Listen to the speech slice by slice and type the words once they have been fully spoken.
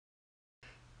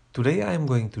Today I am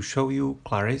going to show you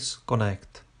Claris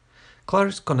Connect.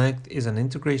 Claris Connect is an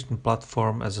integration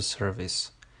platform as a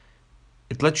service.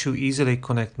 It lets you easily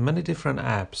connect many different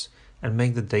apps and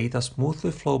make the data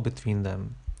smoothly flow between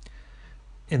them.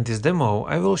 In this demo,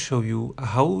 I will show you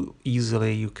how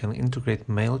easily you can integrate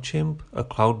Mailchimp, a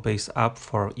cloud-based app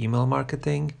for email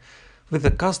marketing, with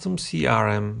a custom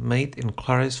CRM made in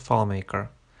Claris FileMaker.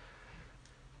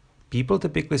 People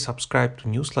typically subscribe to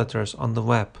newsletters on the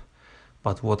web.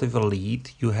 But what if a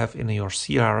lead you have in your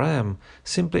CRM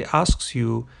simply asks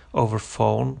you over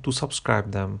phone to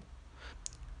subscribe them?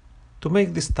 To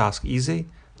make this task easy,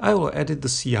 I will edit the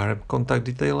CRM contact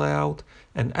detail layout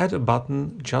and add a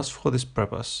button just for this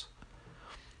purpose.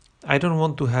 I don't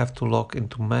want to have to log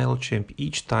into Mailchimp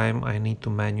each time I need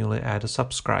to manually add a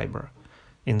subscriber.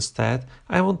 Instead,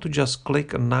 I want to just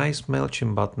click a nice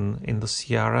Mailchimp button in the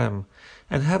CRM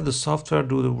and have the software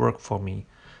do the work for me,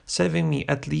 saving me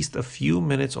at least a few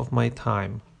minutes of my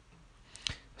time.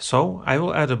 So I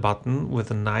will add a button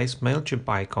with a nice Mailchimp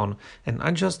icon and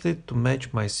adjust it to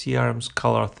match my CRM's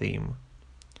color theme.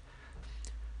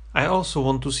 I also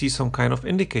want to see some kind of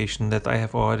indication that I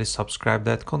have already subscribed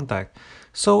that contact,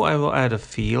 so I will add a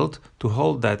field to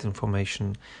hold that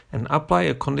information and apply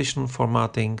a conditional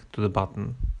formatting to the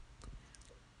button.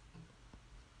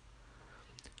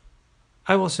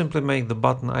 I will simply make the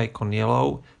button icon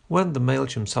yellow when the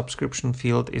Mailchimp subscription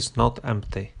field is not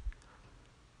empty.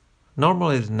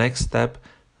 Normally the next step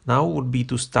now would be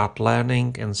to start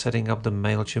learning and setting up the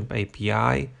Mailchimp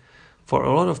API. For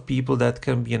a lot of people that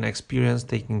can be an experience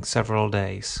taking several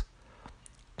days.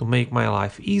 To make my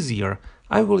life easier,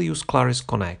 I will use Claris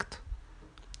Connect.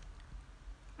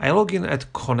 I log in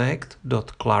at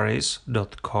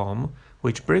connect.claris.com,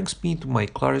 which brings me to my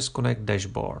Claris Connect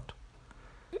dashboard.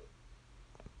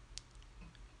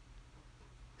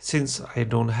 Since I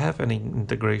don't have any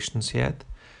integrations yet,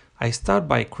 I start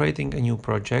by creating a new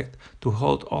project to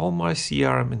hold all my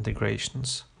CRM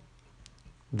integrations.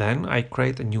 Then I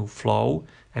create a new flow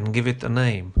and give it a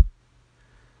name.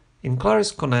 In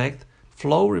Claris Connect,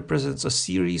 flow represents a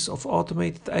series of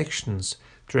automated actions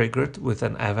triggered with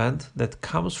an event that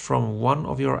comes from one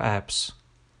of your apps.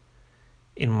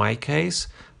 In my case,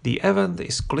 the event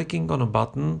is clicking on a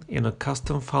button in a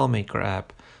custom FileMaker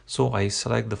app, so I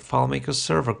select the FileMaker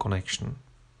server connection.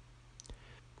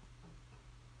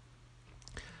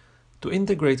 To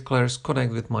integrate Claris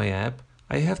Connect with my app,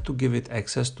 I have to give it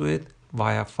access to it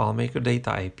via FileMaker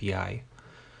Data API.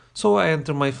 So I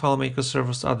enter my FileMaker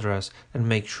server's address and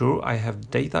make sure I have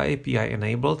Data API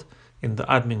enabled in the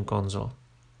admin console.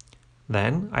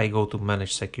 Then I go to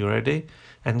Manage Security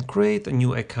and create a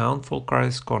new account for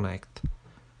Claris Connect.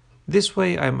 This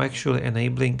way I'm actually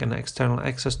enabling an external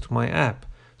access to my app,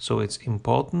 so it's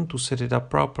important to set it up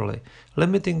properly,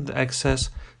 limiting the access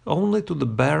only to the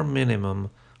bare minimum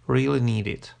really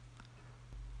needed.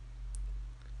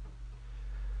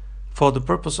 For the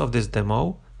purpose of this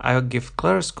demo, I will give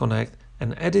Claris Connect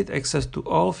an edit access to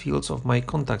all fields of my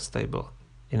contacts table.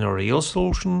 In a real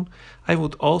solution, I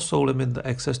would also limit the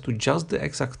access to just the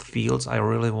exact fields I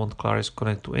really want Claris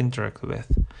Connect to interact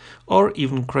with, or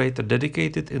even create a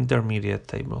dedicated intermediate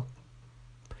table.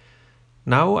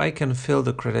 Now I can fill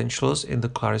the credentials in the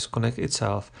Claris Connect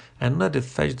itself and let it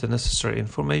fetch the necessary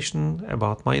information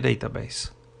about my database.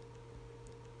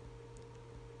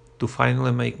 To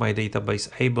finally make my database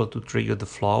able to trigger the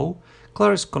flow,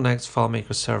 Claris Connect's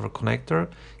FileMaker server connector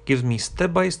gives me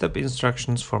step-by-step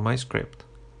instructions for my script.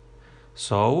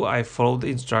 So I follow the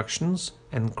instructions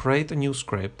and create a new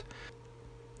script.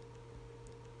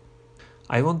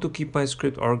 I want to keep my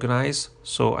script organized,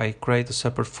 so I create a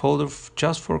separate folder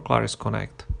just for Claris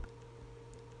Connect.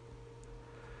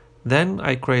 Then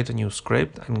I create a new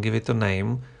script and give it a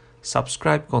name,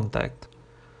 Subscribe Contact.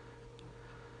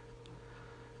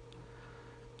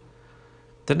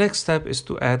 The next step is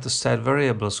to add the set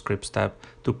variable script step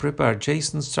to prepare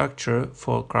JSON structure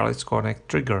for Claris Connect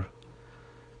trigger.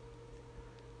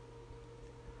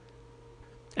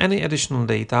 Any additional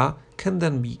data can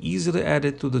then be easily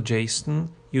added to the JSON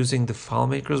using the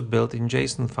FileMaker's built-in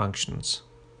JSON functions.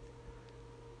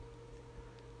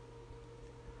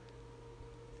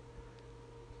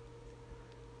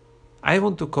 I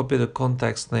want to copy the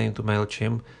contact's name to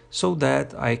Mailchimp so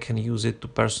that I can use it to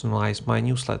personalize my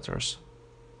newsletters.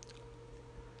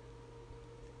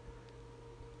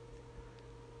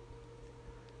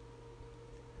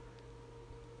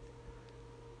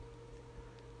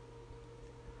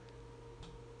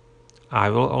 I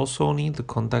will also need the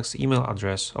contact's email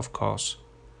address, of course.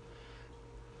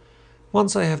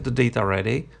 Once I have the data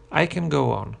ready, I can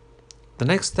go on. The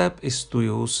next step is to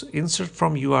use insert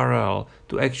from URL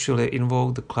to actually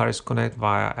invoke the Claris Connect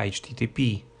via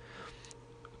HTTP.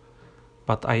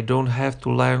 But I don't have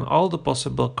to learn all the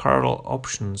possible curl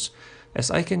options, as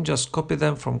I can just copy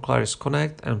them from Claris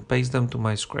Connect and paste them to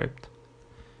my script.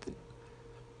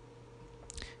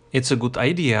 It's a good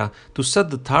idea to set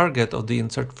the target of the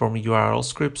insert from URL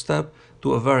script step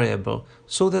to a variable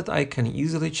so that I can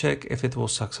easily check if it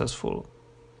was successful.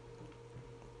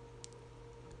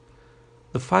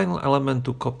 The final element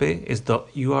to copy is the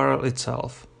URL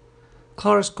itself.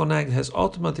 Claris Connect has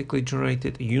automatically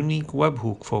generated a unique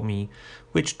webhook for me,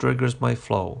 which triggers my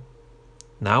flow.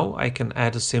 Now I can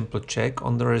add a simple check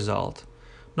on the result.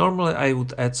 Normally I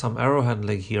would add some error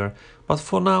handling here, but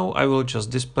for now I will just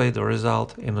display the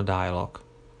result in a dialog.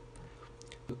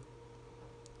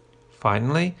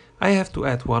 Finally, I have to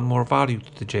add one more value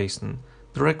to the JSON,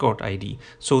 the record ID,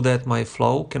 so that my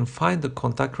flow can find the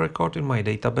contact record in my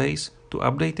database to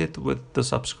update it with the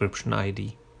subscription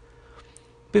ID.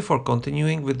 Before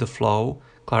continuing with the flow,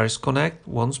 Claris Connect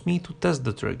wants me to test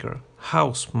the trigger.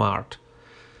 How smart!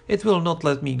 It will not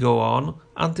let me go on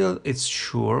until it's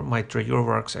sure my trigger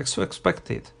works as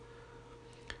expected.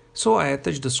 So I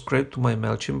attach the script to my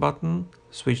Mailchimp button,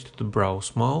 switch to the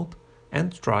browse mode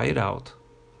and try it out.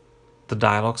 The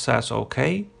dialog says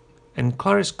OK and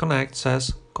Claris Connect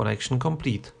says connection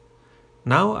complete.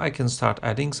 Now I can start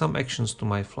adding some actions to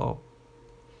my flow.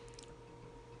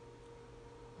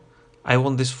 I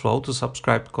want this flow to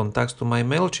subscribe contacts to my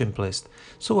Mailchimp list,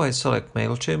 so I select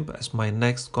Mailchimp as my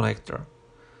next connector.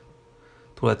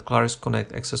 To let Claris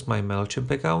Connect access my Mailchimp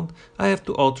account, I have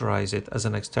to authorize it as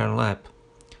an external app.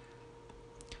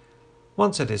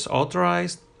 Once it is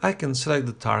authorized, I can select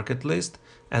the target list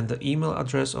and the email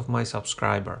address of my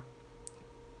subscriber.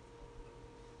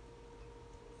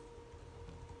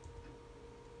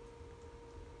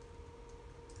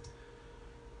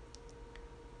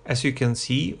 As you can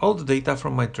see, all the data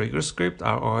from my trigger script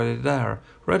are already there,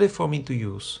 ready for me to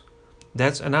use.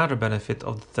 That's another benefit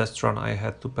of the test run I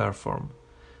had to perform.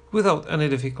 Without any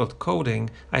difficult coding,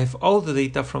 I have all the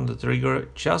data from the trigger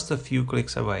just a few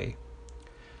clicks away.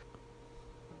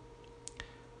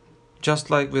 Just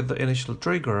like with the initial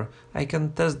trigger, I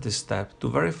can test this step to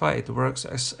verify it works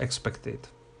as expected.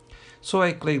 So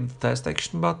I click the test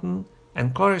action button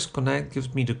and Claris Connect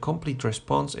gives me the complete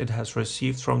response it has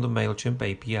received from the Mailchimp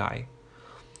API.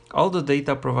 All the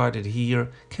data provided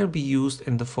here can be used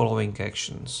in the following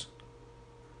actions.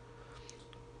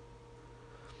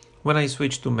 When I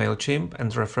switch to Mailchimp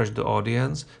and refresh the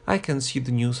audience, I can see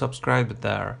the new subscriber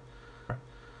there.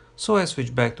 So I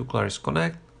switch back to Claris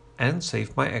Connect and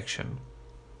save my action.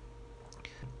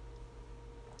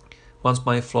 Once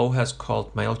my flow has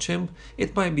called Mailchimp,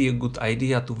 it might be a good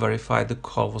idea to verify the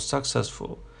call was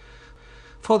successful.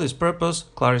 For this purpose,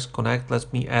 Claris Connect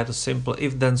lets me add a simple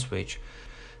if-then switch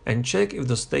and check if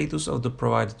the status of the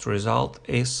provided result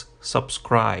is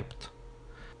subscribed.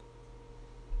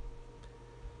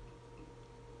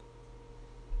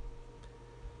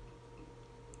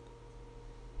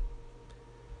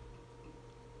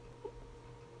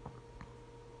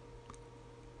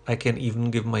 I can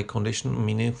even give my condition a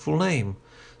meaningful name,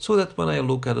 so that when I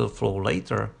look at the flow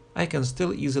later, I can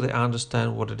still easily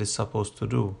understand what it is supposed to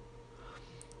do.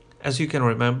 As you can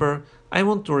remember, I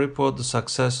want to report the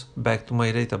success back to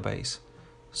my database,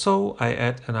 so I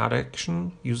add another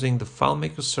action using the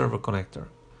FileMaker server connector.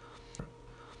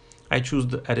 I choose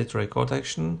the edit record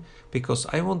action because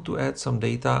I want to add some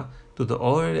data to the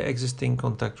already existing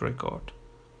contact record.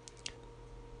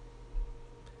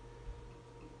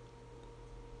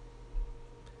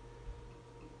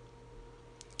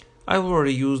 I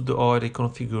already used the already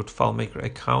configured FileMaker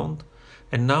account,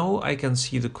 and now I can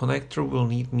see the connector will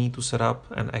need me to set up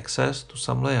an access to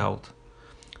some layout.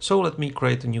 So let me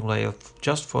create a new layout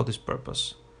just for this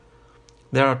purpose.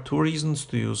 There are two reasons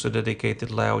to use a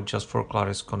dedicated layout just for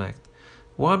Claris Connect.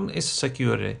 One is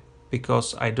security,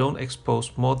 because I don't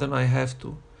expose more than I have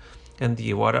to. And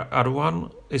the other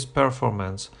one is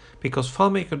performance, because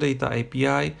FileMaker Data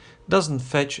API doesn't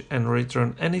fetch and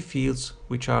return any fields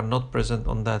which are not present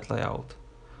on that layout.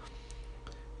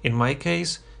 In my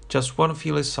case, just one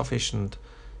field is sufficient,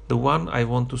 the one I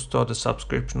want to store the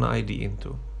subscription ID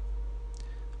into.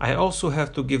 I also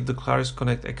have to give the Claris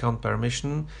Connect account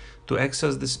permission to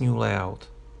access this new layout.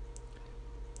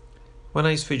 When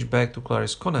I switch back to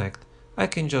Claris Connect, I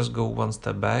can just go one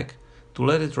step back to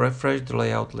let it refresh the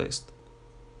layout list.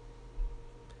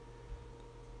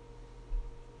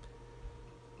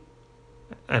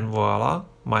 And voila,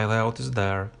 my layout is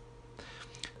there.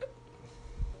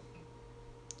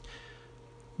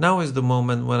 Now is the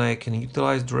moment when I can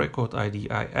utilize the record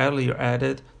ID I earlier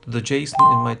added to the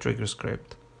JSON in my trigger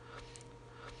script.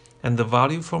 And the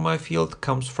value for my field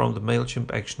comes from the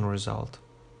Mailchimp action result.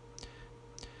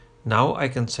 Now I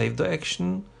can save the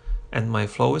action and my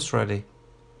flow is ready.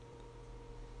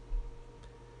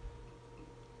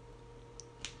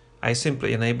 I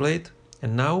simply enable it,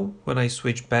 and now when I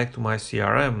switch back to my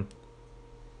CRM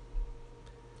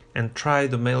and try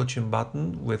the Mailchimp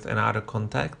button with another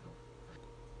contact,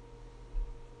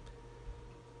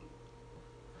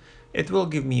 it will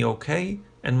give me OK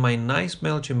and my nice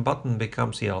Mailchimp button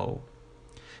becomes yellow.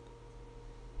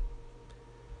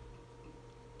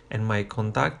 And my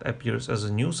contact appears as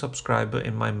a new subscriber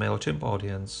in my Mailchimp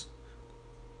audience.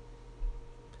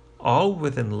 All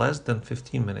within less than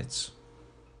 15 minutes.